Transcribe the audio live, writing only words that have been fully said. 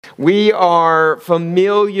We are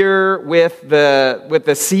familiar with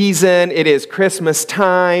the season. It is Christmas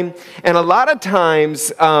time. And a lot of times,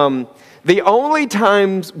 the only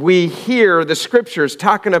times we hear the scriptures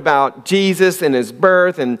talking about Jesus and his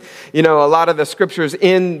birth, and, a lot of the scriptures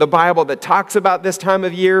in the Bible that talks about this time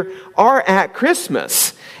of year are at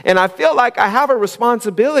Christmas. And I feel like I have a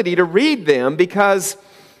responsibility to read them because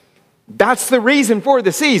that's the reason for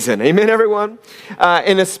the season. Amen, everyone?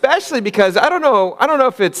 And especially because I don't know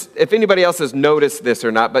if anybody else has noticed this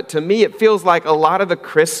or not, but to me it feels like a lot of the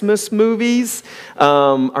Christmas movies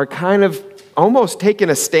are kind of almost taking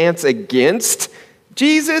a stance against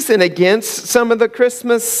Jesus and against some of the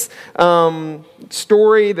Christmas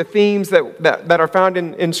story, the themes that are found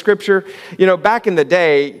in Scripture. Back in the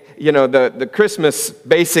day, the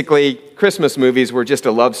Christmas movies were just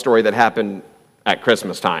a love story that happened at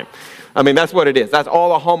Christmas time. I mean, that's what it is. That's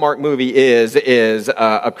all a Hallmark movie is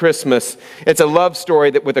a Christmas. It's a love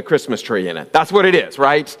story with a Christmas tree in it. That's what it is,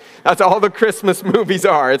 right? That's all the Christmas movies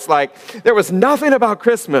are. It's like there was nothing about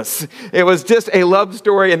Christmas. It was just a love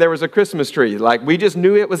story and there was a Christmas tree. Like we just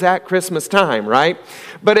knew it was at Christmas time, right?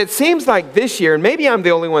 But it seems like this year, and maybe I'm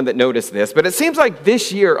the only one that noticed this, but it seems like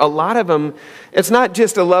this year, a lot of them, it's not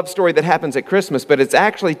just a love story that happens at Christmas, but it's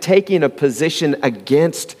actually taking a position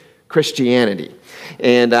against Christianity.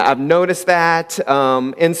 And I've noticed that.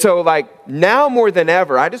 And so like now more than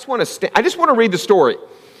ever, I just want to read the story.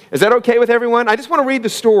 Is that okay with everyone? I just want to read the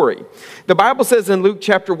story. The Bible says in Luke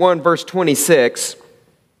chapter 1, verse 26,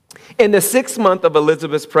 in the 6th month of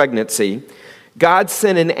Elizabeth's pregnancy, God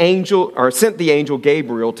sent the angel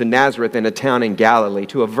Gabriel to Nazareth in a town in Galilee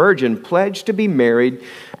to a virgin pledged to be married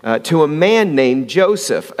to a man named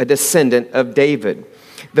Joseph, a descendant of David.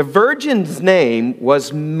 The virgin's name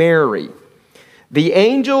was Mary. The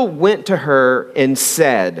angel went to her and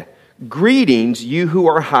said, "Greetings, you who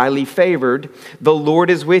are highly favored. The Lord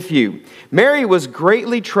is with you." Mary was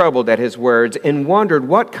greatly troubled at his words and wondered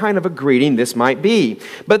what kind of a greeting this might be.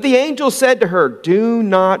 But the angel said to her, "Do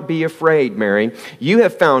not be afraid, Mary. You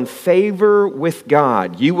have found favor with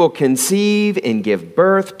God. You will conceive and give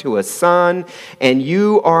birth to a son, and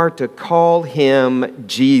you are to call him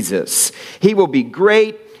Jesus. He will be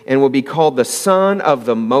great and will be called the Son of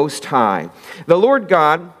the Most High. The Lord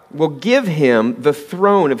God will give him the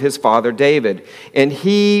throne of his father David, and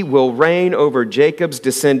he will reign over Jacob's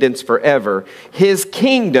descendants forever. His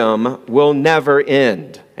kingdom will never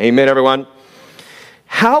end." Amen, everyone.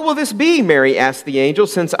 "How will this be?" Mary asked the angel,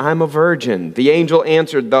 "since I'm a virgin?" The angel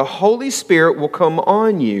answered, "The Holy Spirit will come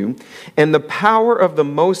on you, and the power of the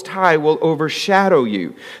Most High will overshadow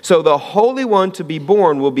you. So the Holy One to be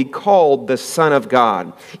born will be called the Son of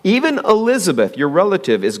God. Even Elizabeth, your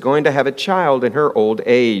relative, is going to have a child in her old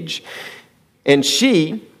age. And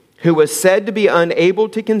she, who was said to be unable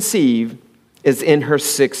to conceive, is in her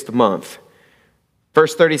 6th month."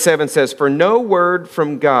 Verse 37 says, "For no word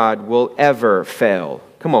from God will ever fail."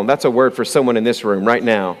 Come on, that's a word for someone in this room right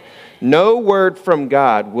now. No word from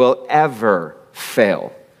God will ever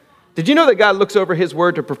fail. Did you know that God looks over his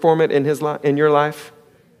word to perform it in your life?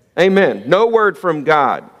 Amen. No word from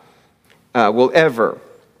God will ever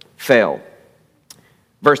fail.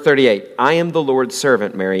 Verse 38, "I am the Lord's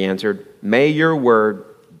servant," Mary answered. May your word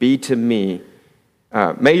to me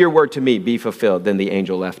be fulfilled." Then the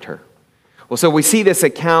angel left her. Well, so we see this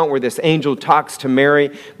account where this angel talks to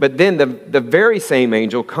Mary, but then the very same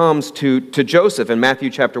angel comes to Joseph in Matthew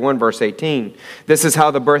chapter 1, verse 18. "This is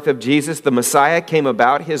how the birth of Jesus, the Messiah, came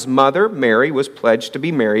about. His mother, Mary, was pledged to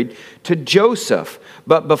be married to Joseph.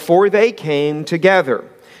 But before they came together,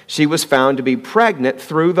 she was found to be pregnant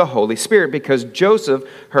through the Holy Spirit because Joseph,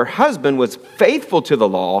 her husband, was faithful to the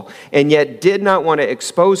law and yet did not want to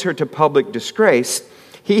expose her to public disgrace.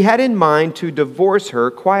 He had in mind to divorce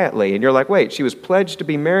her quietly." And you're like, wait, she was pledged to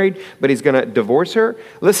be married, but he's going to divorce her?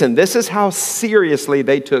 Listen, this is how seriously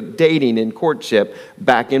they took dating and courtship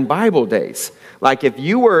back in Bible days. Like if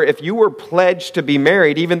you were pledged to be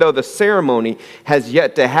married, even though the ceremony has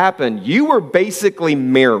yet to happen, you were basically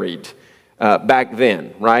married back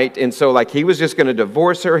then, right? And so like he was just going to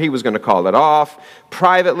divorce her. He was going to call it off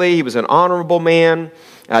privately. He was an honorable man.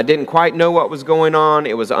 Didn't quite know what was going on.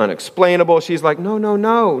 It was unexplainable. She's like, no,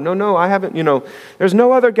 I haven't, there's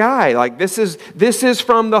no other guy. Like this is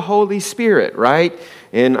from the Holy Spirit, right?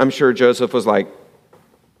 And I'm sure Joseph was like,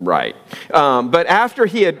 right. But after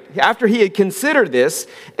he had considered this,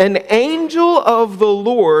 an angel of the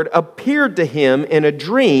Lord appeared to him in a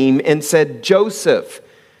dream and said, "Joseph,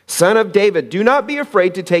 son of David, do not be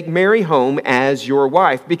afraid to take Mary home as your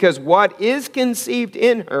wife, because what is conceived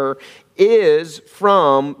in her is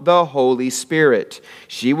from the Holy Spirit.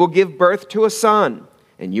 She will give birth to a son,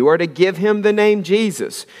 and you are to give him the name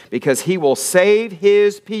Jesus, because he will save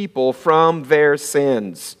his people from their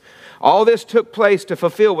sins. All this took place to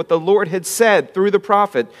fulfill what the Lord had said through the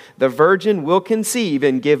prophet. The virgin will conceive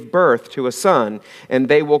and give birth to a son, and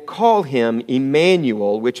they will call him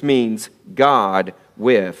Emmanuel, which means God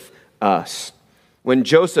with us. When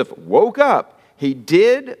Joseph woke up, he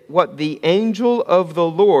did what the angel of the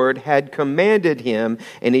Lord had commanded him,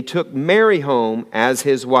 and he took Mary home as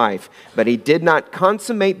his wife. But he did not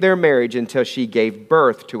consummate their marriage until she gave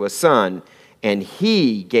birth to a son, and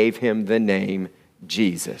he gave him the name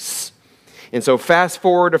Jesus. And so fast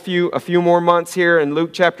forward a few more months here in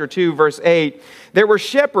Luke chapter 2, verse 8. There were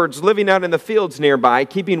shepherds living out in the fields nearby,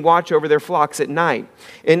 keeping watch over their flocks at night.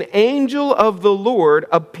 An angel of the Lord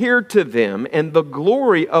appeared to them, and the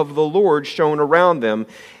glory of the Lord shone around them,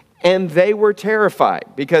 and they were terrified.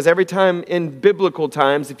 Because every time in biblical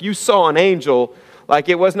times, if you saw an angel, like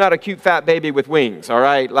it was not a cute fat baby with wings, all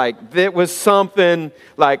right? Like it was something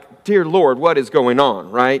like, dear Lord, what is going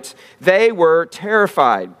on, right? They were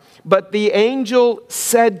terrified. But the angel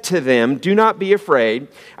said to them, "Do not be afraid.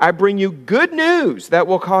 I bring you good news that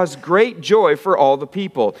will cause great joy for all the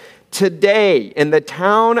people. Today, in the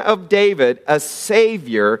town of David, a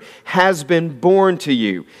Savior has been born to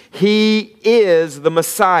you. He is the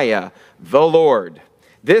Messiah, the Lord.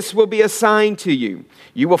 This will be a sign to you.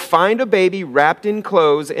 You will find a baby wrapped in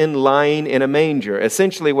clothes and lying in a manger."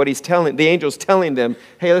 Essentially what the angel's telling them,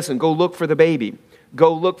 hey, listen, go look for the baby.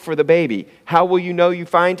 Go look for the baby. How will you know you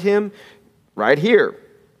find him? Right here.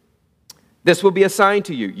 This will be a sign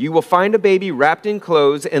to you. You will find a baby wrapped in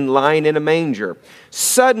clothes and lying in a manger.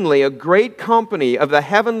 Suddenly, a great company of the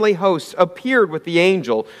heavenly hosts appeared with the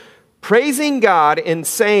angel, praising God and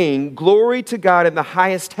saying, "Glory to God in the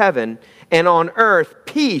highest heaven, and on earth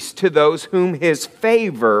peace to those whom his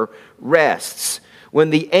favor rests." When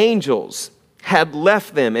the angels had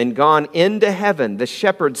left them and gone into heaven, the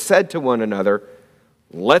shepherds said to one another,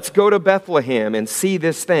 "Let's go to Bethlehem and see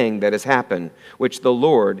this thing that has happened, which the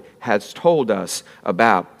Lord has told us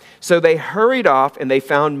about." So they hurried off, and they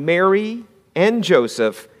found Mary and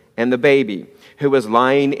Joseph and the baby, who was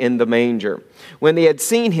lying in the manger. When they had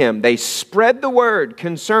seen him, they spread the word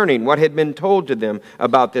concerning what had been told to them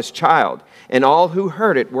about this child. And all who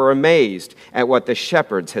heard it were amazed at what the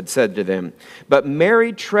shepherds had said to them. But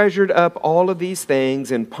Mary treasured up all of these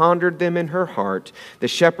things and pondered them in her heart. The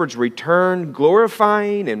shepherds returned,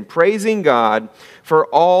 glorifying and praising God for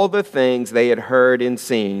all the things they had heard and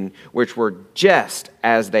seen, which were just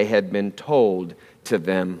as they had been told to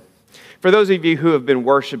them. For those of you who have been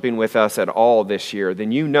worshiping with us at all this year,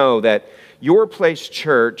 then you know that Your Place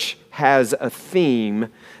Church has a theme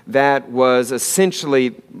that was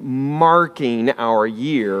essentially marking our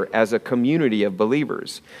year as a community of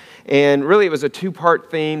believers. And really, it was a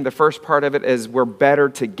two-part theme. The first part of it is we're better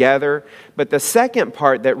together. But the second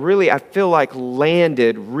part that really, I feel like,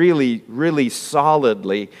 landed really, really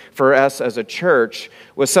solidly for us as a church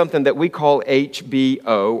was something that we call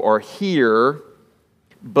HBO, or Hear,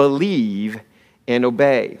 Believe, and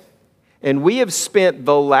Obey. And we have spent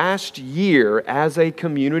the last year as a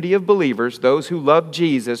community of believers, those who love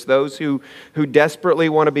Jesus, those who desperately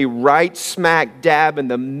want to be right smack dab in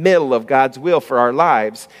the middle of God's will for our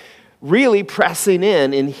lives, really pressing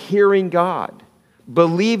in and hearing God,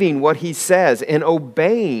 believing what He says, and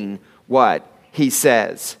obeying what He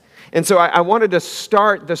says. And so I wanted to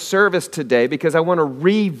start the service today because I want to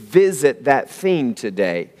revisit that theme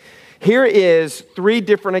today. Here is 3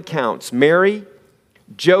 different accounts: Mary,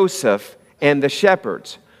 Joseph, and the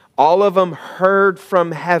shepherds. All of them heard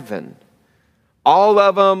from heaven. All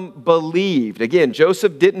of them believed. Again,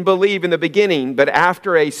 Joseph didn't believe in the beginning, but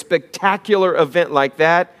after a spectacular event like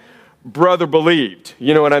that, brother believed.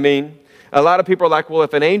 You know what I mean? A lot of people are like, well,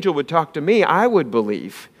 if an angel would talk to me, I would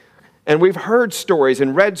believe. And we've heard stories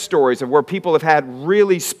and read stories of where people have had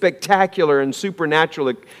really spectacular and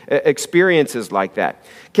supernatural experiences like that.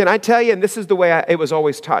 Can I tell you, and this is the way it was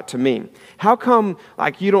always taught to me, how come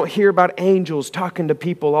you don't hear about angels talking to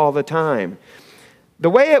people all the time? The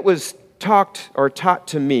way it was taught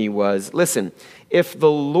to me was, listen, if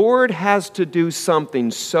the Lord has to do something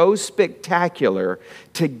so spectacular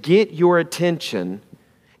to get your attention,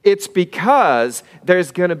 it's because there's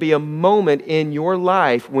going to be a moment in your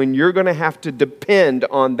life when you're going to have to depend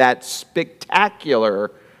on that spectacular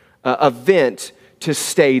event to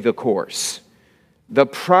stay the course. The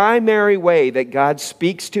primary way that God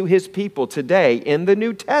speaks to His people today in the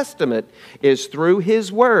New Testament is through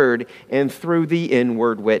His Word and through the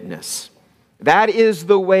inward witness. That is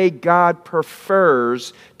the way God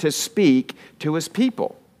prefers to speak to His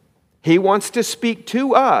people. He wants to speak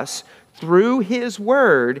to us through His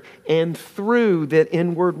Word and through the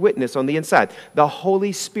inward witness on the inside. The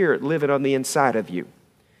Holy Spirit living on the inside of you.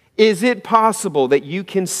 Is it possible that you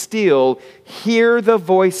can still hear the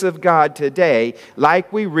voice of God today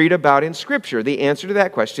like we read about in Scripture? The answer to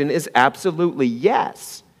that question is absolutely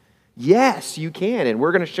yes. Yes, you can. And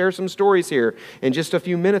we're going to share some stories here in just a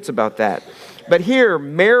few minutes about that. But here,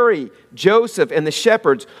 Mary, Joseph, and the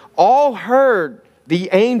shepherds all heard the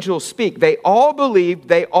angel speak. They all believed.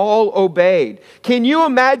 They all obeyed. Can you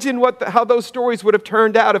imagine how those stories would have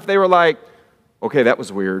turned out if they were like, okay, that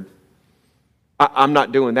was weird. I'm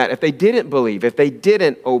not doing that. If they didn't believe, if they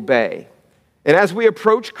didn't obey. And as we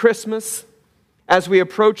approach Christmas, as we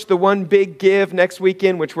approach the One Big Give next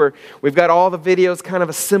weekend, which we've got all the videos kind of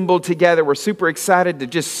assembled together, we're super excited to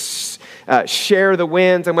just share the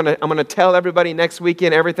wins. I'm gonna tell everybody next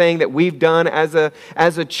weekend everything that we've done as a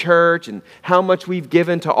church and how much we've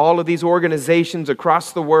given to all of these organizations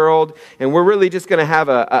across the world. And we're really just going to have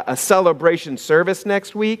a celebration service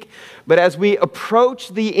next week. But as we approach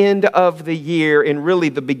the end of the year and really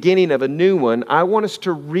the beginning of a new one, I want us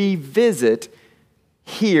to revisit,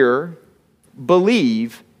 hear,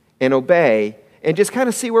 believe, and obey, and just kind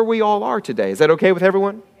of see where we all are today. Is that okay with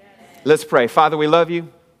everyone? Yes. Let's pray. Father, we love you.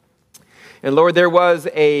 And Lord, there was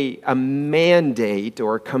a mandate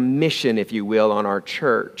or a commission, if you will, on our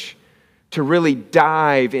church to really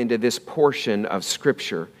dive into this portion of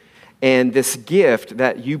Scripture and this gift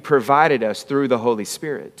that you provided us through the Holy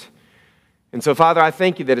Spirit. And so, Father, I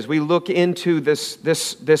thank you that as we look into this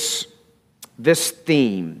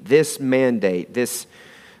theme, this mandate, this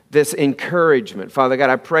encouragement, Father God,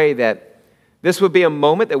 I pray that this would be a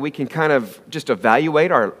moment that we can kind of just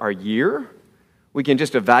evaluate our year. We can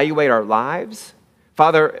just evaluate our lives.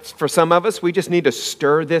 Father, for some of us, we just need to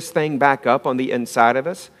stir this thing back up on the inside of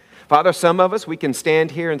us. Father, some of us, we can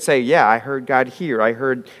stand here and say, yeah, I heard God here. I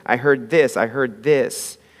heard this. I heard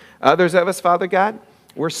this. Others of us, Father God,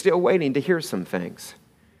 we're still waiting to hear some things.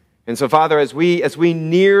 And so, Father, as we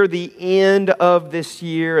near the end of this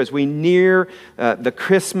year, as we near the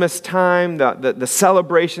Christmas time, the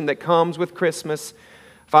celebration that comes with Christmas,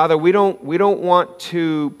 Father, we don't want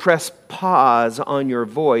to press pause on your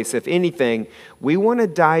voice. If anything, we want to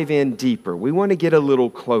dive in deeper. We want to get a little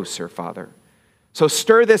closer, Father. So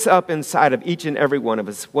stir this up inside of each and every one of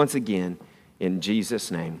us once again, in Jesus'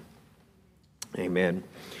 name. Amen.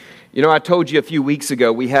 You know, I told you a few weeks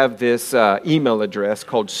ago, we have this email address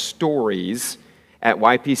called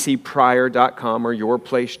stories@ypcprior.com or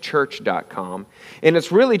yourplacechurch.com. And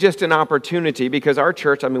it's really just an opportunity because our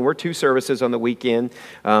church, we're 2 services on the weekend.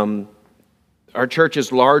 Our church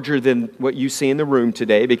is larger than what you see in the room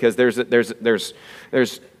today because there's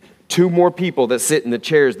 2 more people that sit in the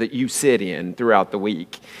chairs that you sit in throughout the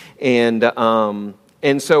week. And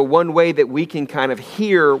so one way that we can kind of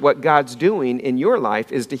hear what God's doing in your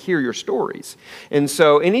life is to hear your stories. And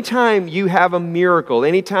so anytime you have a miracle,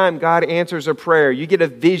 anytime God answers a prayer, you get a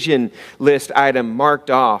vision list item marked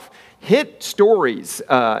off, hit stories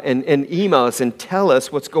and email us and tell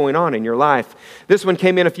us what's going on in your life. This one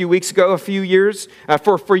came in a few weeks ago, a few years.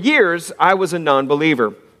 For years, I was a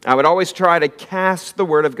non-believer. I would always try to cast the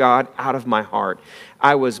Word of God out of my heart.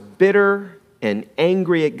 I was bitter and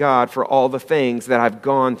angry at God for all the things that I've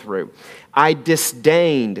gone through. I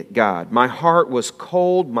disdained God. My heart was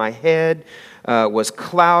cold. My head was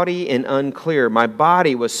cloudy and unclear. My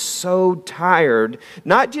body was so tired,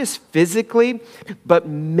 not just physically, but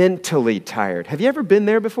mentally tired. Have you ever been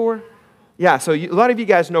there before? Yeah, so a lot of you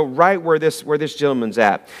guys know right where this gentleman's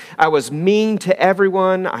at. I was mean to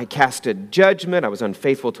everyone. I casted judgment. I was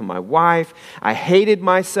unfaithful to my wife. I hated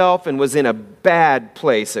myself and was in a bad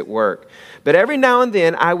place at work. But every now and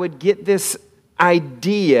then, I would get this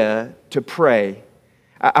idea to pray.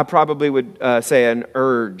 I probably would say an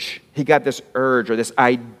urge. He got this urge or this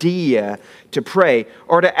idea to pray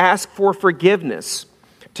or to ask for forgiveness,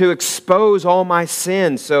 to expose all my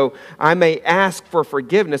sins so I may ask for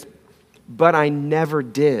forgiveness, but I never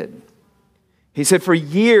did. He said, for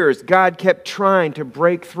years, God kept trying to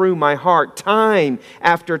break through my heart, time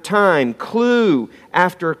after time, clue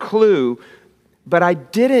after clue, but I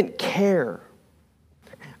didn't care.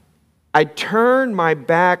 I turned my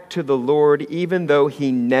back to the Lord even though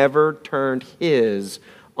He never turned His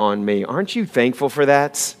on me. Aren't you thankful for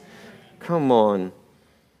that? Come on.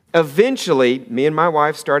 Eventually, me and my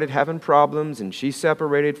wife started having problems and she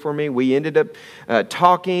separated from me. We ended up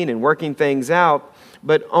talking and working things out,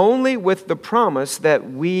 but only with the promise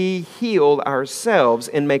that we heal ourselves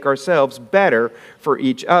and make ourselves better for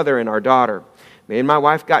each other and our daughter. Me and my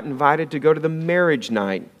wife got invited to go to the marriage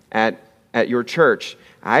night at at your church.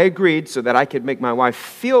 I agreed so that I could make my wife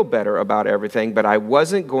feel better about everything, but I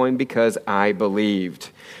wasn't going because I believed.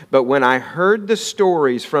 But when I heard the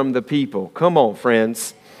stories from the people, come on,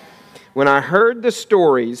 friends. When I heard the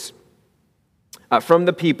stories from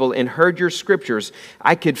the people and heard your scriptures,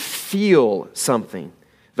 I could feel something.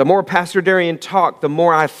 The more Pastor Darian talked, the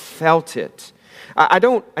more I felt it. I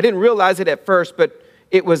didn't realize it at first, but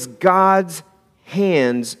it was God's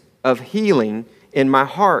hands of healing in my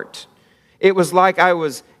heart. It was like I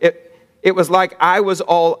was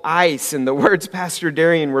all ice, and the words Pastor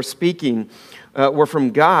Darian were speaking were from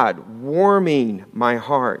God, warming my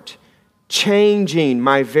heart, changing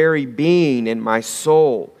my very being and my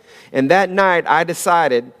soul. And that night, I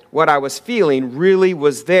decided what I was feeling really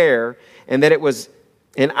was there, and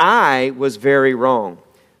I was very wrong.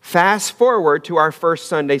 Fast forward to our first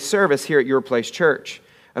Sunday service here at Your Place Church.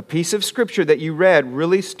 A piece of scripture that you read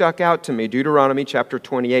really stuck out to me. Deuteronomy chapter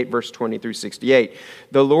 28, verse 20 through 68.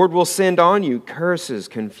 The Lord will send on you curses,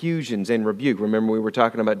 confusions, and rebuke. Remember we were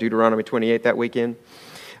talking about Deuteronomy 28 that weekend?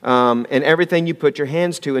 And everything you put your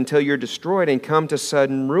hands to until you're destroyed and come to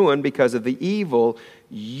sudden ruin because of the evil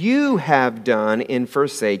you have done in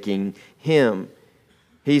forsaking Him.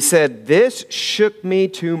 He said, this shook me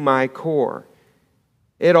to my core.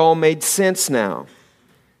 It all made sense now.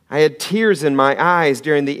 I had tears in my eyes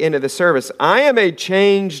during the end of the service. I am a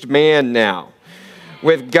changed man now,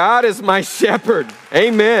 with God as my shepherd.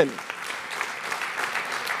 Amen.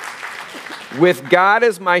 With God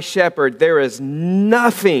as my shepherd, there is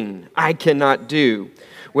nothing I cannot do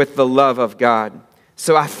with the love of God.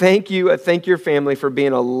 So I thank you, I thank your family for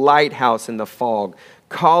being a lighthouse in the fog,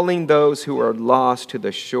 calling those who are lost to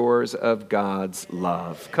the shores of God's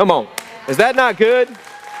love. Come on. Is that not good?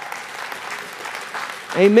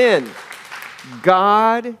 Amen.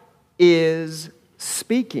 God is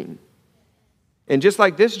speaking. And just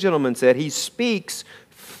like this gentleman said, He speaks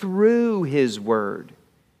through His word.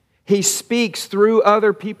 He speaks through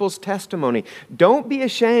other people's testimony. Don't be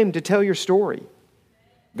ashamed to tell your story.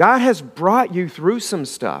 God has brought you through some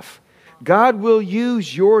stuff. God will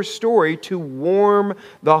use your story to warm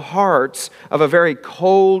the hearts of a very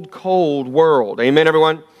cold, cold world. Amen,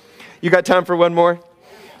 everyone? You got time for one more?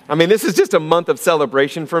 I mean, this is just a month of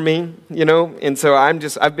celebration for me, and so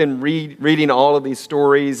I've been reading all of these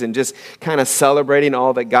stories and just kind of celebrating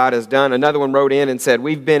all that God has done. Another one wrote in and said,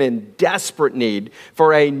 we've been in desperate need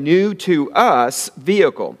for a new to us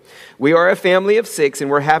vehicle. We are a family of 6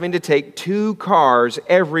 and we're having to take 2 cars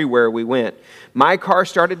everywhere we went. My car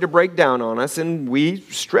started to break down on us and we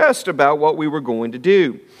stressed about what we were going to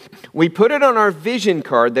do. We put it on our vision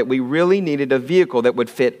card that we really needed a vehicle that would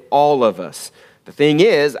fit all of us. The thing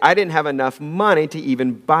is, I didn't have enough money to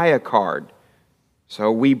even buy a card.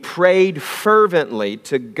 So we prayed fervently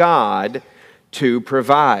to God to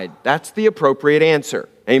provide. That's the appropriate answer.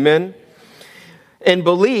 Amen? And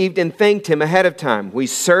believed and thanked Him ahead of time. We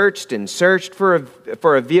searched and searched for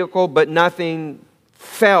a vehicle, but nothing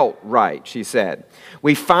felt right, she said.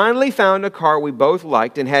 We finally found a car we both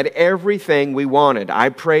liked and had everything we wanted. I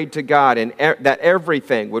prayed to God that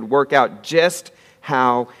everything would work out just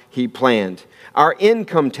how He planned. Our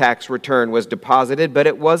income tax return was deposited, but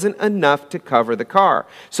it wasn't enough to cover the car.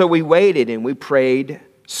 So we waited and we prayed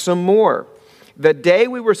some more. The day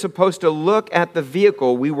we were supposed to look at the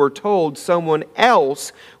vehicle, we were told someone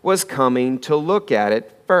else was coming to look at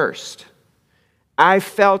it first. I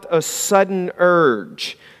felt a sudden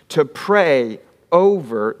urge to pray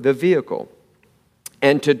over the vehicle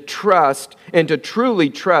and to truly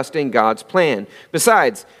trust in God's plan.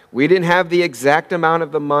 Besides, we didn't have the exact amount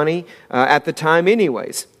of the money at the time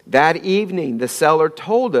anyways. That evening, the seller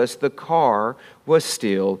told us the car was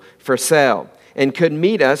still for sale and could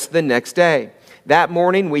meet us the next day. That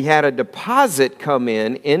morning, we had a deposit come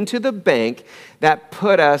into the bank that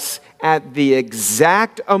put us at the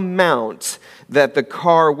exact amount that the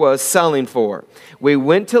car was selling for. We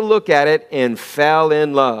went to look at it and fell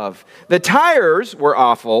in love. The tires were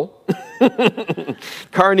awful.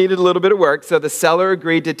 Car needed a little bit of work, so the seller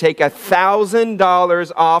agreed to take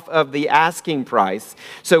 $1,000 off of the asking price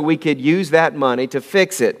so we could use that money to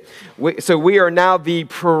fix it. So we are now the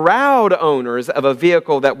proud owners of a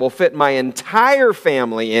vehicle that will fit my entire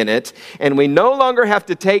family in it, and we no longer have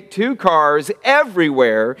to take 2 cars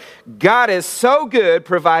everywhere. God is so good,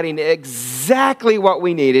 providing exactly what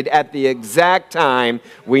we needed at the exact time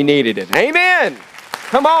we needed it. Amen.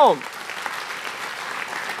 Come on.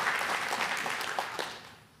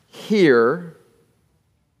 Hear,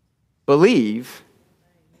 believe,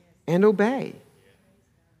 and obey.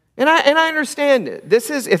 And I understand it.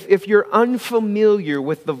 This is, if you're unfamiliar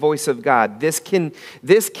with the voice of God, this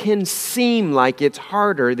can seem like it's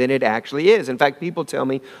harder than it actually is. In fact, people tell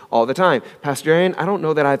me all the time, Pastor Darian, I don't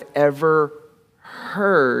know that I've ever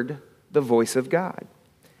heard the voice of God.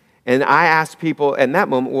 And I ask people in that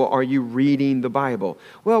moment, well, are you reading the Bible?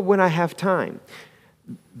 Well, when I have time.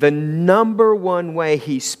 The number one way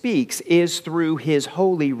he speaks is through his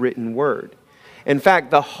holy written word. In fact,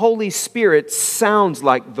 the Holy Spirit sounds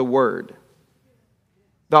like the Word.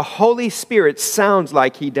 The Holy Spirit sounds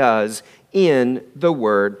like he does in the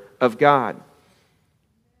Word of God.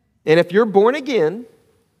 And if you're born again,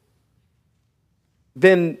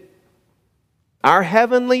 then our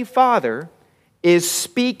Heavenly Father is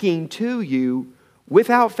speaking to you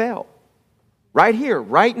without fail. Right here,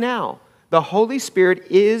 right now. The Holy Spirit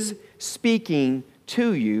is speaking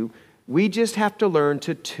to you. We just have to learn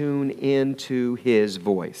to tune into his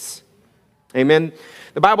voice. Amen.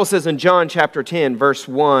 The Bible says in John chapter 10, verse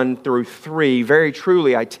 1 through 3, very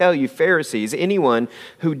truly I tell you, Pharisees, anyone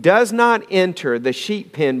who does not enter the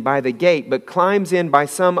sheep pen by the gate, but climbs in by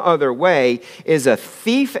some other way, is a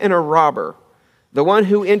thief and a robber. The one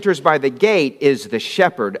who enters by the gate is the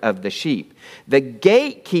shepherd of the sheep. The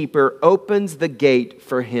gatekeeper opens the gate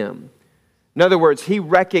for him. In other words, he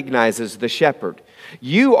recognizes the shepherd.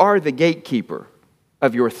 You are the gatekeeper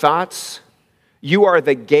of your thoughts. You are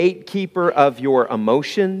the gatekeeper of your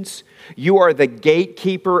emotions. You are the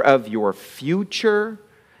gatekeeper of your future.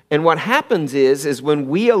 And what happens is when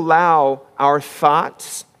we allow our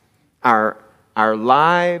thoughts, our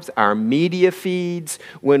lives, our media feeds,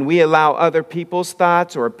 when we allow other people's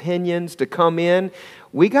thoughts or opinions to come in,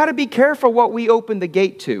 we got to be careful what we open the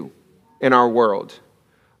gate to in our world.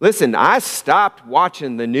 Listen, I stopped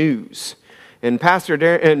watching the news. And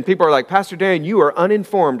people are like, Pastor Darian, you are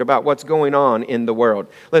uninformed about what's going on in the world.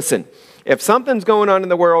 Listen, if something's going on in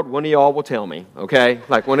the world, one of y'all will tell me, okay?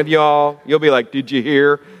 Like one of y'all, you'll be like, did you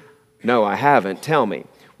hear? No, I haven't. Tell me.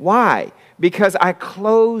 Why? Because I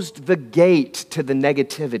closed the gate to the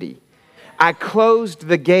negativity. I closed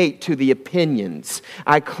the gate to the opinions.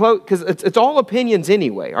 Because it's all opinions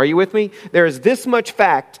anyway. Are you with me? There is this much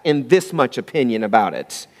fact and this much opinion about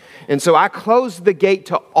it. And so I closed the gate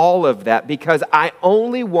to all of that because I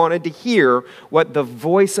only wanted to hear what the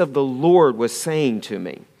voice of the Lord was saying to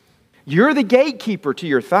me. You're the gatekeeper to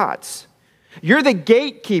your thoughts. You're the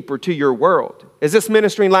gatekeeper to your world. Is this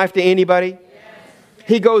ministering life to anybody? Yes.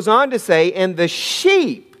 He goes on to say, and the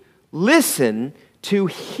sheep listen to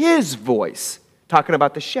his voice. Talking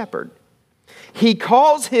about the shepherd. He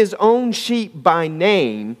calls his own sheep by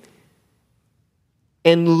name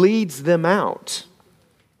and leads them out.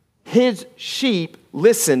 His sheep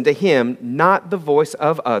listen to him, not the voice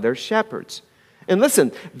of other shepherds. And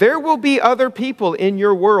listen, there will be other people in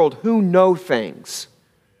your world who know things.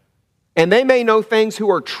 And they may know things who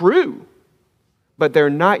are true, but they're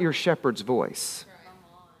not your shepherd's voice.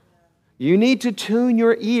 You need to tune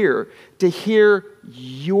your ear to hear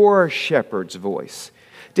your shepherd's voice,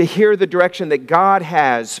 to hear the direction that God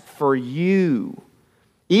has for you.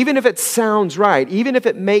 Even if it sounds right, even if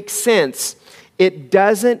it makes sense, it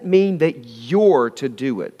doesn't mean that you're to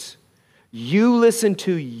do it. You listen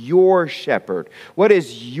to your shepherd. What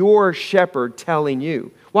is your shepherd telling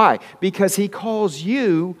you? Why? Because he calls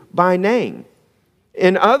you by name.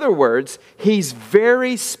 In other words, he's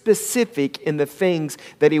very specific in the things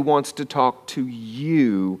that he wants to talk to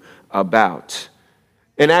you about.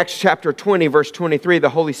 In Acts chapter 20, verse 23, the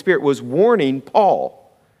Holy Spirit was warning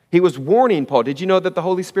Paul. He was warning Paul. Did you know that the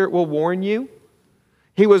Holy Spirit will warn you?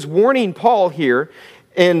 He was warning Paul here,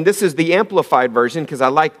 and this is the Amplified version because I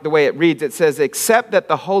like the way it reads. It says, except that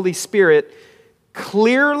the Holy Spirit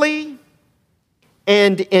clearly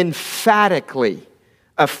and emphatically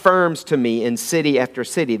affirms to me in city after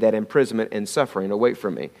city that imprisonment and suffering await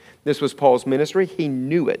from me. This was Paul's ministry. He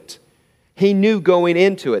knew it. He knew going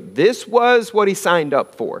into it. This was what he signed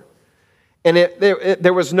up for. And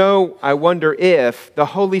there was no, I wonder if, the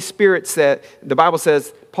Holy Spirit said, the Bible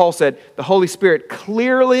says, Paul said, the Holy Spirit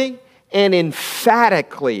clearly and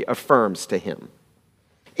emphatically affirms to him.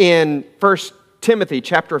 In 1 Timothy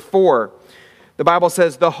chapter 4, the Bible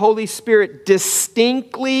says, the Holy Spirit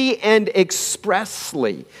distinctly and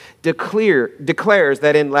expressly declares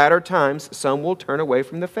that in latter times some will turn away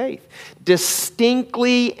from the faith.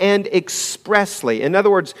 Distinctly and expressly. In other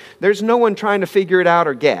words, there's no one trying to figure it out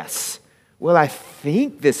or guess. Well, I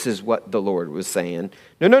think this is what the Lord was saying.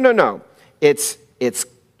 No.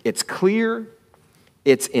 It's clear,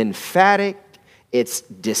 it's emphatic, it's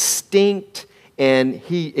distinct, and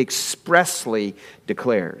he expressly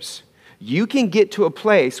declares. You can get to a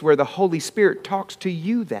place where the Holy Spirit talks to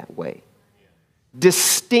you that way.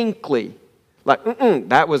 distinctly, like,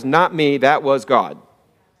 that was not me, that was God.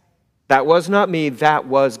 That was not me, that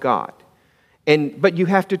was God. But you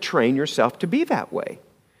have to train yourself to be that way.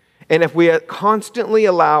 And if we constantly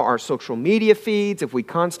allow our social media feeds, if we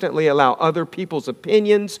constantly allow other people's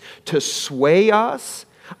opinions to sway us,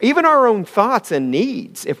 even our own thoughts and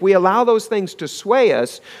needs, if we allow those things to sway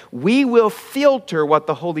us, we will filter what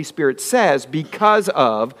the Holy Spirit says because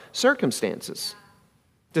of circumstances.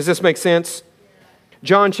 Does this make sense?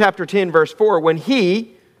 John chapter 10, verse 4, when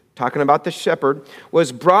he, talking about the shepherd,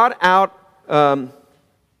 was brought out,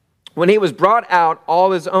 when he was brought out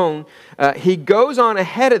all his own, he goes on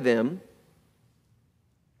ahead of them,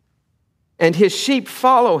 and his sheep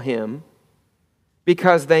follow him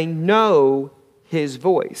because they know his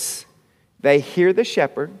voice. They hear the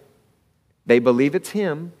shepherd, they believe it's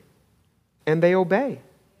him, and they obey.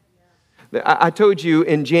 I told you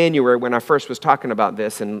in January when I first was talking about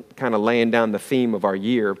this and kind of laying down the theme of our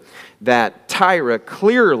year that Tyra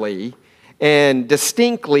clearly and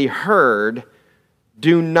distinctly heard,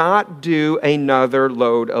 do not do another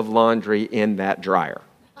load of laundry in that dryer.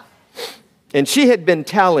 And she had been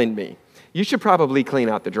telling me, you should probably clean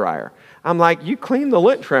out the dryer. I'm like, you clean the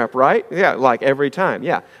lint trap, right? Yeah, like every time.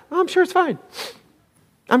 Yeah, I'm sure it's fine.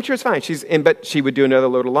 I'm sure it's fine. But she would do another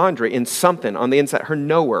load of laundry, and something on the inside, her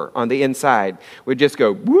knower on the inside would just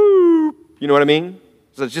go, whoop. You know what I mean?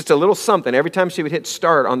 So it's just a little something. Every time she would hit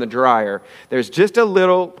start on the dryer, there's just a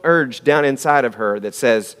little urge down inside of her that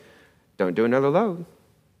says, don't do another load.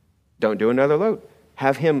 Don't do another load.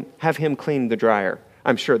 Have him clean the dryer.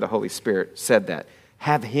 I'm sure the Holy Spirit said that.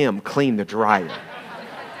 Have him clean the dryer.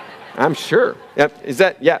 I'm sure.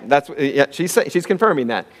 She's confirming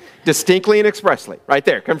that. Distinctly and expressly. Right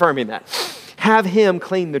there, confirming that. Have him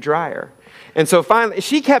clean the dryer. And so finally,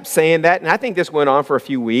 she kept saying that, and I think this went on for a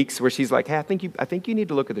few weeks where she's like, hey, I think you need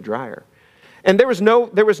to look at the dryer. And there was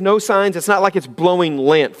no signs. It's not like it's blowing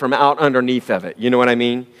lint from out underneath of it. You know what I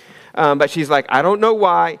mean? But she's like, I don't know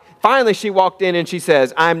why. Finally, she walked in and she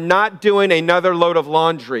says, I'm not doing another load of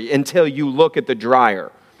laundry until you look at the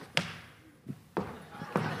dryer.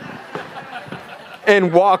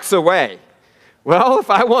 And walks away. Well, if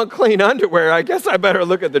I want clean underwear, I guess I better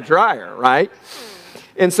look at the dryer, right?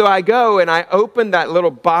 And so I go and I open that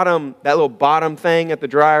little bottom thing at the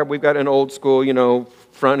dryer. We've got an old school,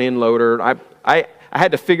 front end loader. I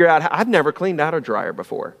had to figure out, I've never cleaned out a dryer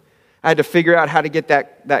before. I had to figure out how to get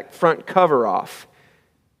that front cover off.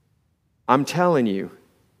 I'm telling you,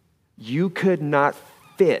 you could not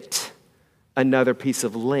fit another piece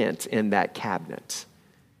of lint in that cabinet.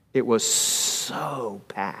 It was so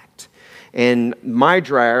packed. And my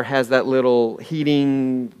dryer has that little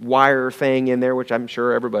heating wire thing in there, which I'm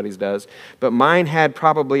sure everybody's does. But mine had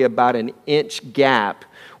probably about an inch gap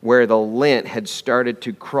where the lint had started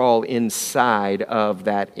to crawl inside of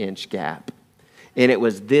that inch gap. And it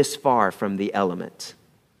was this far from the element.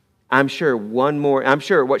 I'm sure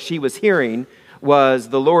what she was hearing was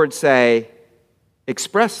the Lord say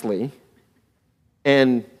expressly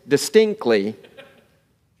and distinctly,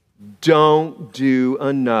 don't do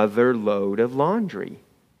another load of laundry.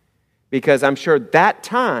 Because I'm sure that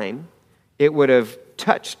time it would have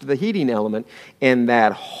touched the heating element and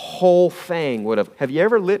that whole thing would have you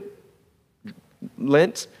ever lit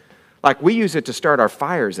lint? Like we use it to start our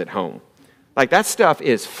fires at home. Like that stuff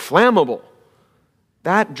is flammable.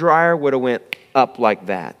 That dryer would have went up like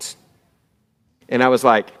that. And I was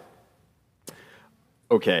like,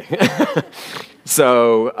 okay.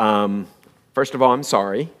 So, first of all, I'm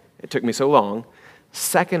sorry. It took me so long.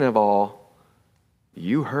 Second of all,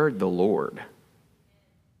 you heard the Lord.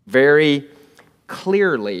 Very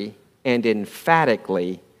clearly and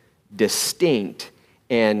emphatically distinct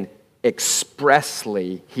and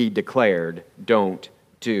expressly he declared, don't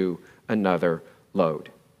do another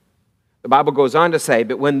load. The Bible goes on to say,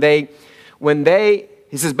 but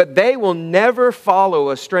he says, but they will never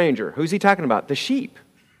follow a stranger. Who's he talking about? The sheep.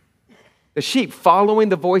 The sheep following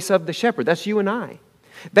the voice of the shepherd. That's you and I.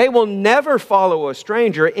 They will never follow a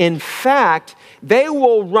stranger. In fact, they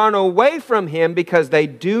will run away from him because they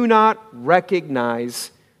do not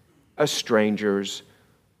recognize a stranger's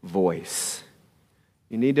voice.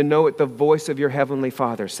 You need to know what the voice of your heavenly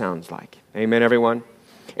Father sounds like. Amen, everyone?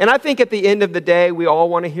 And I think at the end of the day, we all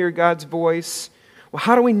want to hear God's voice. Well,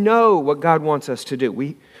 how do we know what God wants us to do?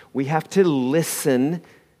 We have to listen.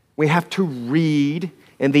 We have to read.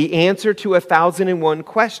 And the answer to 1,001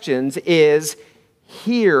 questions is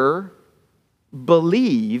hear,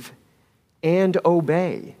 believe, and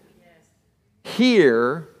obey.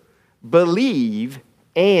 Hear, believe,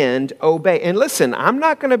 and obey. And listen, I'm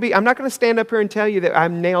not going to stand up here and tell you that I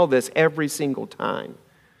nail this every single time.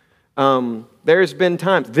 There's been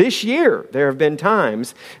times, this year, there have been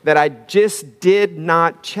times that I just did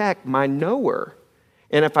not check my knower.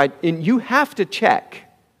 And you have to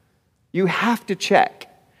check. You have to check.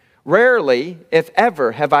 Rarely, if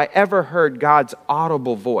ever, have I ever heard God's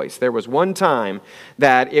audible voice. There was one time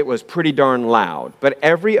that it was pretty darn loud, but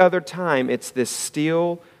every other time it's this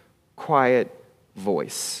still, quiet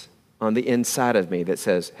voice on the inside of me that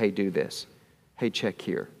says, hey, do this. Hey, check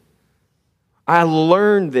here. I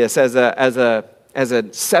learned this as a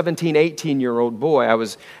 17, 18-year-old boy.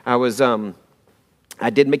 I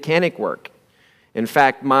did mechanic work. In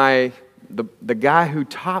fact, the guy who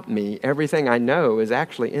taught me everything I know is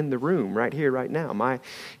actually in the room right here, right now.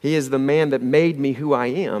 He is the man that made me who I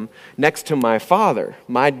am next to my father.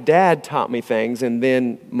 My dad taught me things, and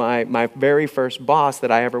then my very first boss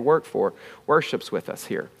that I ever worked for worships with us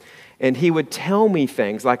here. And he would tell me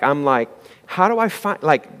things how do I find,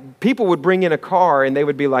 people would bring in a car and they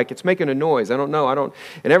would be like, it's making a noise. I don't know.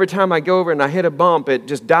 And every time I go over and I hit a bump, it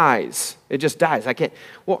just dies. It just dies. I can't.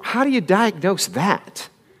 Well, how do you diagnose that?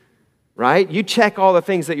 Right? You check all the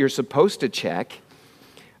things that you're supposed to check.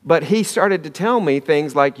 But he started to tell me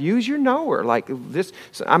things like, use your knower. Like this.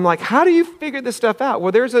 So I'm like, how do you figure this stuff out?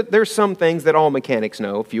 Well, there's some things that all mechanics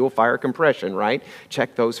know. Fuel, fire, compression, right?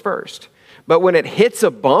 Check those first. But when it hits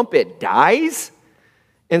a bump, it dies.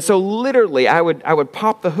 And so literally, I would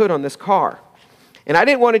pop the hood on this car. And I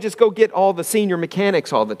didn't want to just go get all the senior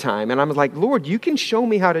mechanics all the time. And I was like, Lord, you can show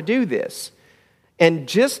me how to do this. And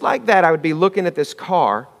just like that, I would be looking at this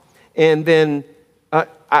car. And then,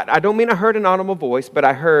 I don't mean I heard an audible voice, but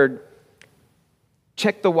I heard,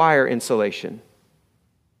 check the wire insulation.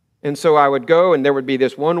 And so I would go, and there would be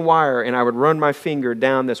this one wire, and I would run my finger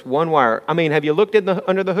down this one wire. I mean, have you looked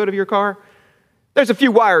under the hood of your car? There's a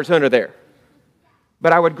few wires under there.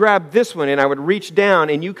 But I would grab this one, and I would reach down,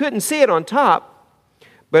 and you couldn't see it on top,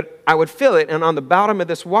 but I would feel it, and on the bottom of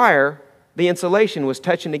this wire, the insulation was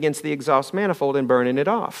touching against the exhaust manifold and burning it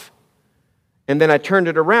off. And then I turned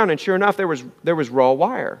it around, and sure enough, there was raw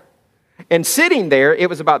wire. And sitting there, it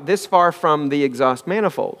was about this far from the exhaust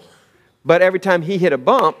manifold. But every time he hit a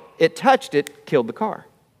bump, it touched it, killed the car.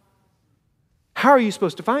 How are you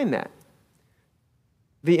supposed to find that?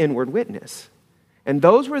 The inward witness. And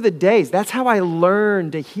those were the days. That's how I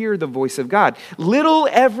learned to hear the voice of God. Little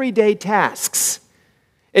everyday tasks.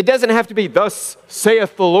 It doesn't have to be, thus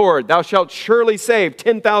saith the Lord, thou shalt surely save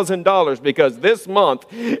 $10,000 because this month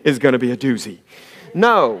is going to be a doozy.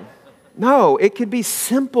 No, it could be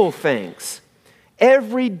simple things.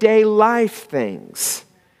 Everyday life things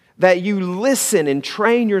that you listen and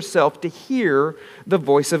train yourself to hear the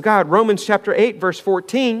voice of God. Romans chapter 8, verse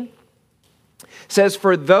 14 says,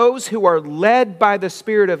 for those who are led by the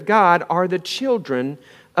Spirit of God are the children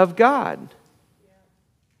of God.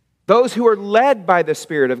 Those who are led by the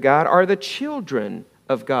Spirit of God are the children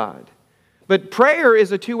of God. But prayer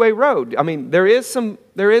is a two-way road. I mean, there is some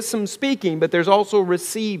speaking, but there's also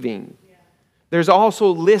receiving. There's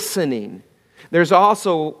also listening. There's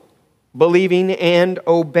also believing and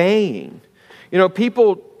obeying. You know,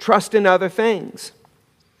 people trust in other things.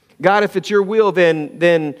 God, if it's your will,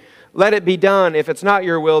 then let it be done. If it's not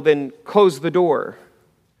your will, then close the door.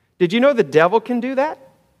 Did you know the devil can do that?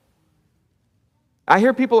 I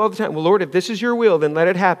hear people all the time, well, Lord, if this is your will, then let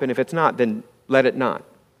it happen. If it's not, then let it not.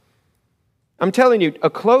 I'm telling you, a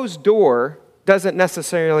closed door doesn't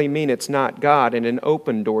necessarily mean it's not God, and an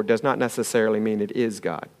open door does not necessarily mean it is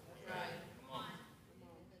God.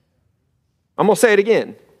 I'm going to say it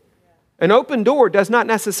again. An open door does not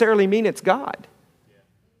necessarily mean it's God.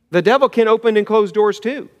 The devil can open and close doors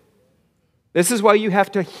too. This is why you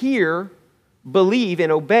have to hear, believe,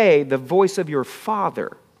 and obey the voice of your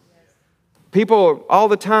Father. People all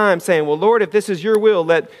the time saying, well, Lord, if this is your will,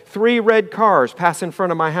 let 3 red cars pass in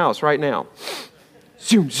front of my house right now.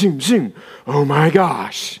 Zoom, zoom, zoom. Oh my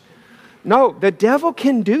gosh. No, the devil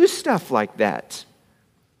can do stuff like that.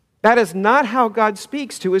 That is not how God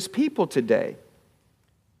speaks to his people today.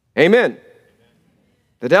 Amen.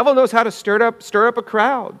 The devil knows how to stir up a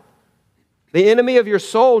crowd. The enemy of your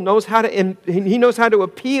soul knows how to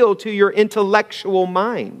appeal to your intellectual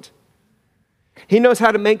mind. He knows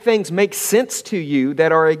how to make things make sense to you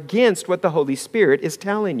that are against what the Holy Spirit is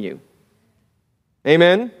telling you.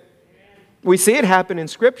 Amen? We see it happen in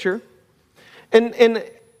Scripture. And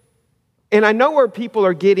I know where people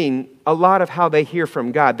are getting a lot of how they hear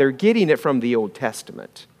from God. They're getting it from the Old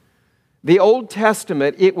Testament. The Old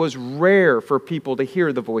Testament, it was rare for people to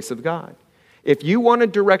hear the voice of God. If you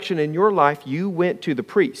wanted direction in your life, you went to the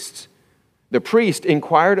priests. The priest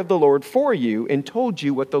inquired of the Lord for you and told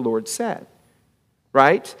you what the Lord said.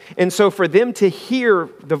 Right? And so for them to hear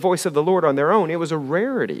the voice of the Lord on their own, it was a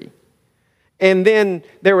rarity. And then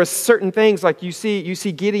there were certain things like you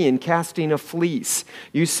see Gideon casting a fleece.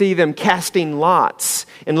 You see them casting lots.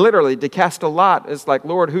 And literally, to cast a lot is like,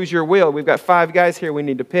 Lord, who's your will? We've got 5 guys here we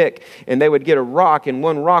need to pick. And they would get a rock, and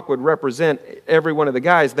one rock would represent every one of the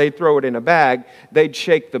guys. They'd throw it in a bag. They'd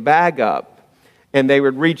shake the bag up. And they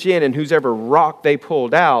would reach in, and whosever rock they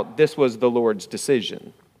pulled out, this was the Lord's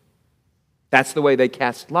decision. That's the way they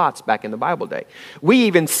cast lots back in the Bible day. We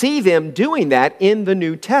even see them doing that in the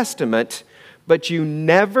New Testament, but you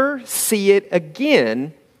never see it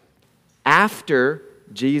again after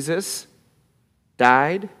Jesus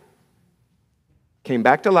died, came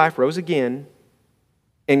back to life, rose again,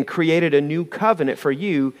 and created a new covenant for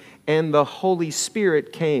you, and the Holy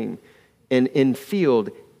Spirit came and infilled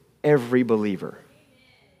every believer.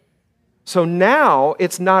 So now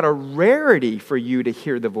it's not a rarity for you to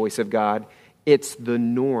hear the voice of God, it's the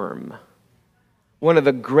norm. One of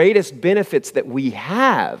the greatest benefits that we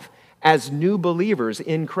have as new believers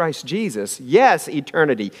in Christ Jesus, yes,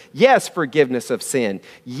 eternity, yes, forgiveness of sin,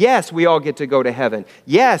 yes, we all get to go to heaven,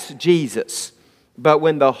 yes, Jesus. But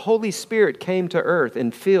when the Holy Spirit came to earth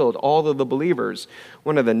and filled all of the believers,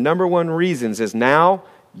 one of the number one reasons is now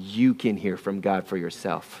you can hear from God for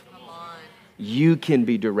yourself. You can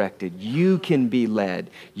be directed. You can be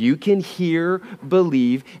led. You can hear,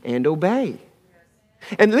 believe, and obey.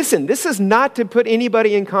 And listen, this is not to put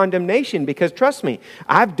anybody in condemnation, because trust me,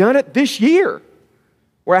 I've done it this year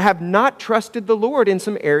where I have not trusted the Lord in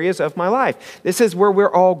some areas of my life. This is where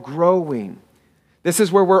we're all growing. This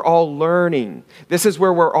is where we're all learning. This is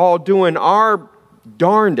where we're all doing our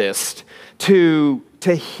darndest to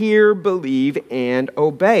hear, believe, and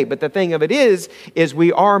obey. But the thing of it is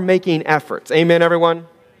we are making efforts. Amen, everyone?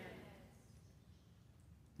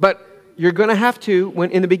 But you're going to have to, when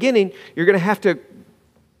in the beginning, you're going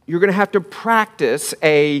to have to practice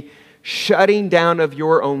a shutting down of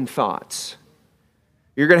your own thoughts.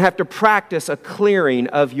 You're going to have to practice a clearing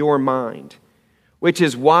of your mind, which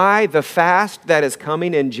is why the fast that is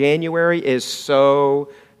coming in January is so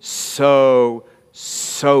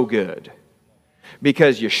good.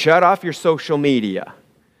 Because you shut off your social media.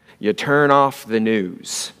 You turn off the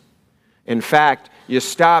news. In fact, you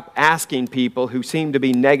stop asking people who seem to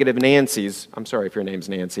be negative Nancys. I'm sorry if your name's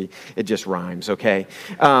Nancy. It just rhymes, okay?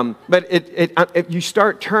 But you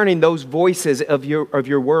start turning those voices of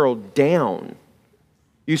your world down.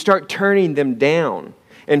 You start turning them down.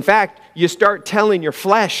 In fact, you start telling your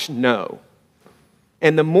flesh no.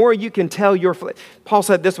 And the more you can tell your flesh, Paul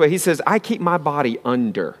said this way, he says, I keep my body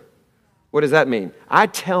under. What does that mean? I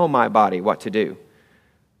tell my body what to do.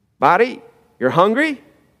 Body, you're hungry?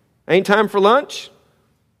 Ain't time for lunch?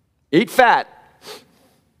 Eat fat.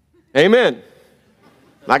 Amen.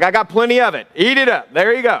 Like I got plenty of it. Eat it up.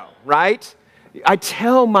 There you go, right? I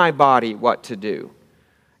tell my body what to do.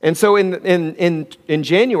 And so in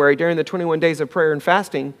January, during the 21 days of prayer and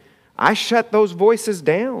fasting, I shut those voices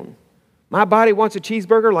down. My body wants a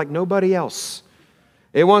cheeseburger like nobody else.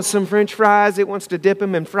 It wants some French fries. It wants to dip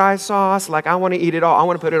them in fry sauce. Like I want to eat it all. I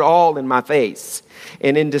want to put it all in my face.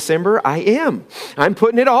 And in December, I'm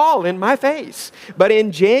putting it all in my face. But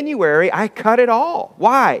in January, I cut it all.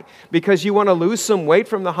 Why? Because you want to lose some weight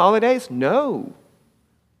from the holidays? No.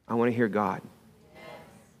 I want to hear God.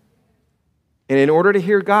 And in order to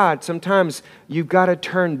hear God, sometimes you've got to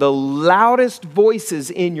turn the loudest voices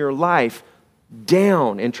in your life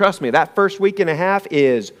down. And trust me, that first week and a half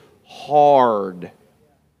is hard.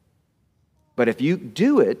 But if you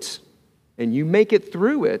do it and you make it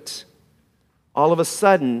through it, all of a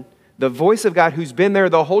sudden, the voice of God who's been there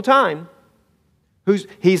the whole time,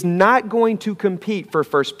 he's not going to compete for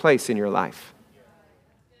first place in your life.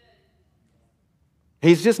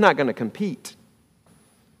 He's just not going to compete.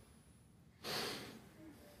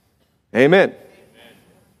 Amen.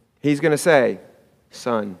 He's going to say,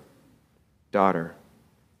 son, daughter,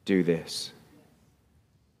 do this.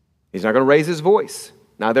 He's not going to raise his voice.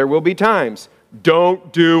 Now, there will be times,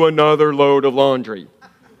 don't do another load of laundry,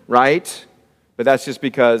 right? But that's just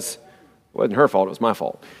because it wasn't her fault, it was my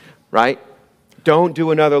fault, right? Don't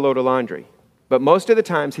do another load of laundry. But most of the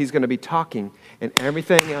times, he's going to be talking, and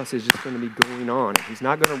everything else is just going to be going on. He's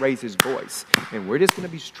not going to raise his voice, and we're just going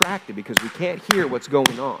to be distracted because we can't hear what's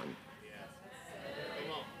going on.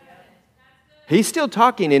 He's still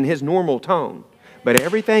talking in his normal tone, but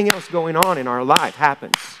everything else going on in our life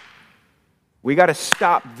happens. We got to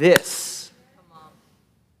stop this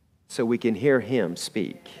so we can hear him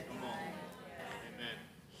speak.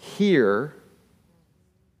 Hear,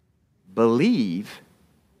 believe,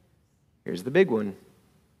 here's the big one,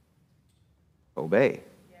 obey.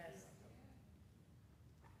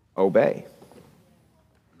 Obey.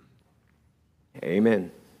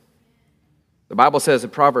 Amen. The Bible says in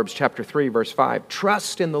Proverbs chapter 3, verse 5,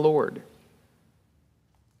 trust in the Lord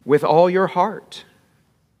with all your heart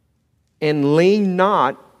and lean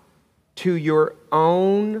not to your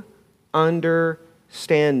own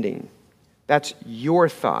understanding. That's your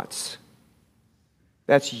thoughts.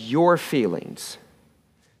 That's your feelings.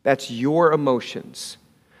 That's your emotions.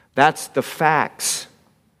 That's the facts.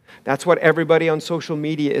 That's what everybody on social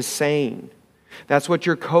media is saying. That's what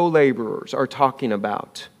your co-laborers are talking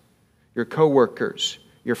about. Your co-workers,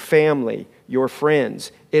 your family, your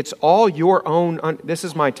friends. It's all your own. This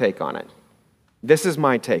is my take on it. This is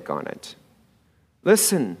my take on it.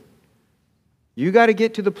 Listen, you got to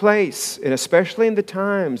get to the place, and especially in the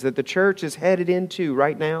times that the church is headed into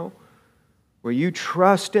right now, where you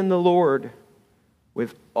trust in the Lord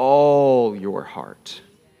with all your heart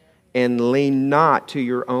and lean not to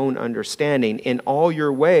your own understanding. In all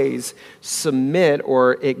your ways, submit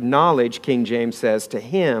or acknowledge, King James says, to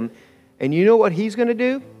Him. And you know what He's going to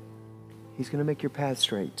do? He's going to make your path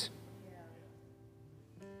straight.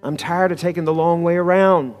 I'm tired of taking the long way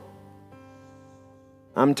around.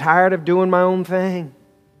 I'm tired of doing my own thing.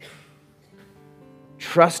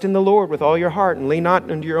 Trust in the Lord with all your heart and lean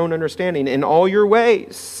not unto your own understanding. In all your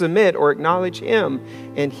ways, submit or acknowledge Him,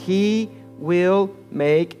 and He will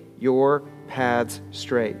make your paths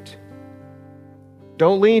straight.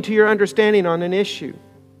 Don't lean to your understanding on an issue.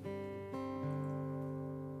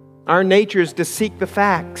 Our nature is to seek the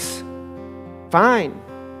facts. Fine.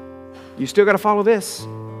 You still got to follow this.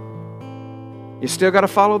 You still got to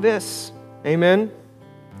follow this. Amen?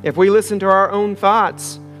 If we listen to our own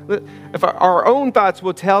thoughts, if our own thoughts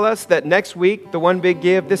will tell us that next week, the One Big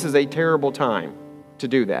Give, this is a terrible time to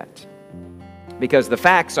do that. Because the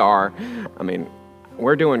facts are,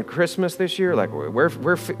 we're doing Christmas this year, like we're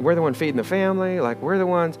the one feeding the family, like we're the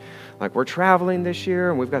ones, like we're traveling this year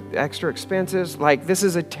and we've got extra expenses, like this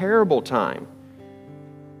is a terrible time.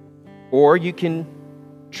 Or you can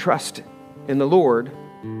trust in the Lord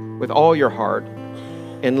with all your heart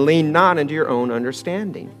and lean not into your own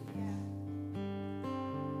understanding.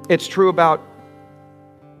 It's true about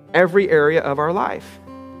every area of our life.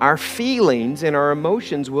 Our feelings and our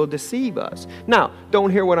emotions will deceive us. Now, don't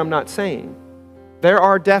hear what I'm not saying. There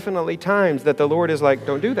are definitely times that the Lord is like,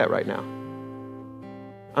 don't do that right now.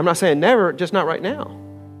 I'm not saying never, just not right now.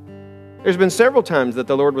 There's been several times that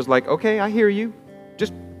the Lord was like, okay, I hear you.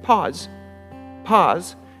 Just pause.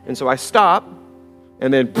 Pause. And so I stop,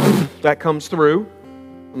 and then that comes through.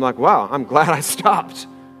 I'm like, wow, I'm glad I stopped.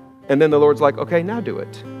 And then the Lord's like, okay, now do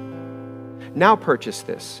it. Now purchase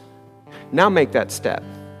this. Now make that step.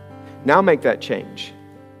 Now make that change.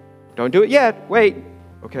 Don't do it yet. Wait.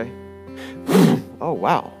 Okay. Oh,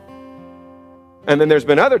 wow. And then there's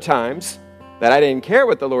been other times that I didn't care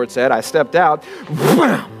what the Lord said. I stepped out,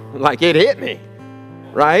 like it hit me,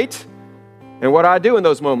 right? And what do I do in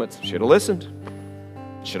those moments? Should have listened.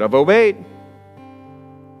 Should have obeyed.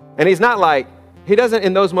 And He's not like, He doesn't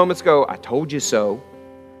in those moments go, I told you so.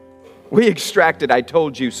 We extracted I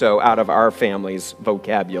told you so out of our family's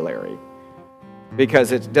vocabulary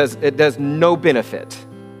because it does no benefit,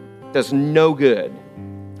 does no good.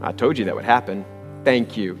 I told you that would happen.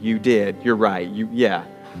 Thank you. You did. You're right. Yeah.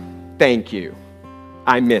 Thank you.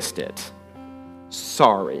 I missed it.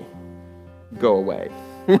 Sorry. Go away.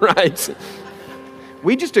 Right?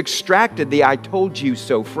 We just extracted the I told you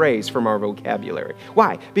so phrase from our vocabulary.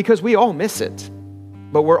 Why? Because we all miss it.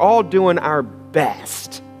 But we're all doing our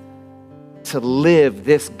best to live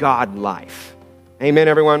this God life. Amen,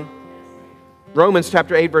 everyone? Romans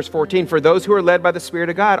chapter 8, verse 14, for those who are led by the Spirit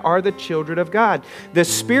of God are the children of God. The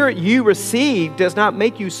Spirit you receive does not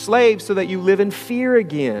make you slaves so that you live in fear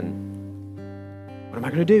again. What am I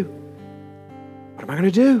going to do? What am I going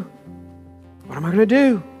to do? What am I going to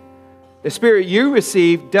do? The Spirit you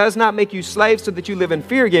receive does not make you slaves so that you live in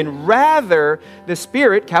fear again. Rather, the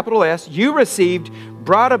Spirit, capital S, you received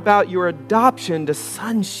brought about your adoption to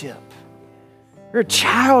sonship. You're a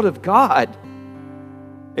child of God.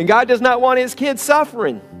 And God does not want His kids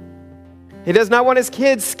suffering. He does not want His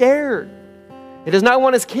kids scared. He does not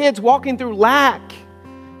want His kids walking through lack.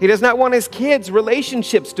 He does not want His kids'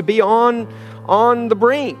 relationships to be on the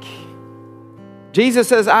brink. Jesus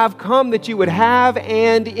says, I've come that you would have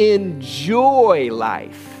and enjoy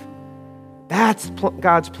life. That's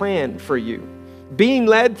God's plan for you. Being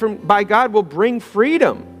led by God will bring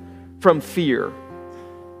freedom from fear.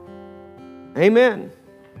 Amen.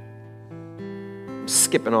 I'm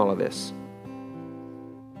skipping all of this.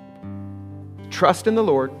 Trust in the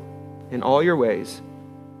Lord in all your ways.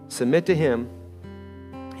 Submit to Him.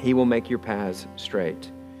 He will make your paths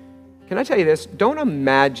straight. Can I tell you this? Don't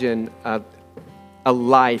imagine a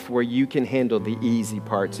life where you can handle the easy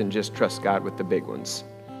parts and just trust God with the big ones.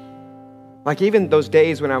 Like even those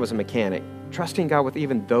days when I was a mechanic, trusting God with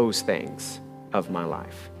even those things of my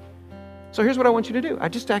life. So here's what I want you to do. I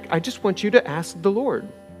just want you to ask the Lord,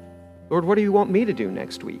 Lord, what do you want me to do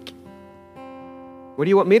next week? What do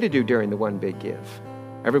you want me to do during the One Big Give?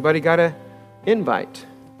 Everybody got an invite.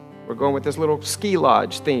 We're going with this little ski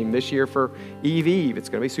lodge theme this year for Eve. It's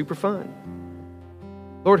going to be super fun.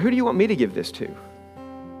 Lord, who do you want me to give this to?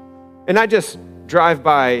 And not just drive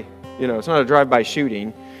by, it's not a drive-by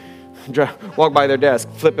shooting. Walk by their desk,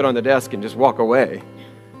 flip it on the desk, and just walk away.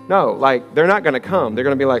 No, like, they're not going to come. They're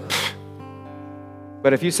going to be like, pfft.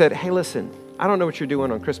 But if you said, hey, listen, I don't know what you're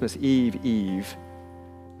doing on Christmas Eve,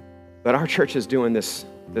 but our church is doing this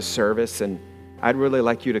service, and I'd really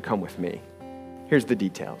like you to come with me. Here's the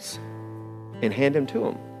details. And hand them to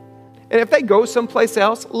them. And if they go someplace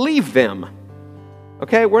else, leave them.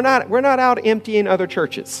 Okay? We're not out emptying other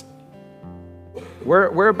churches.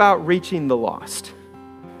 We're about reaching the lost.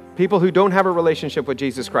 People who don't have a relationship with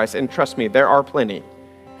Jesus Christ, and trust me, there are plenty.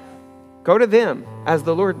 Go to them as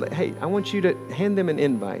the Lord, hey, I want you to hand them an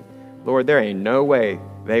invite. Lord, there ain't no way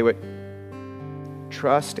they would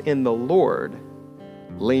trust in the Lord.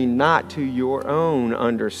 Lean not to your own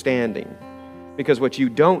understanding. Because what you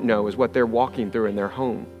don't know is what they're walking through in their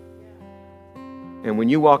home. And when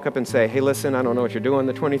you walk up and say, hey, listen, I don't know what you're doing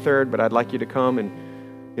the 23rd, but I'd like you to come and,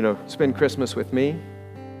 spend Christmas with me,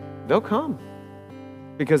 they'll come.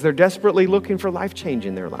 Because they're desperately looking for life change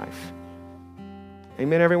in their life.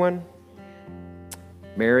 Amen, everyone?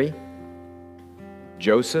 Mary,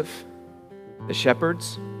 Joseph, the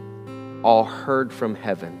shepherds, all heard from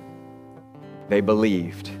heaven. They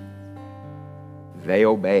believed. They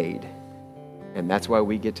obeyed. And that's why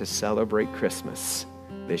we get to celebrate Christmas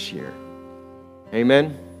this year.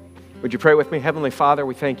 Amen? Would you pray with me? Heavenly Father,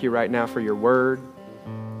 we thank you right now for your word.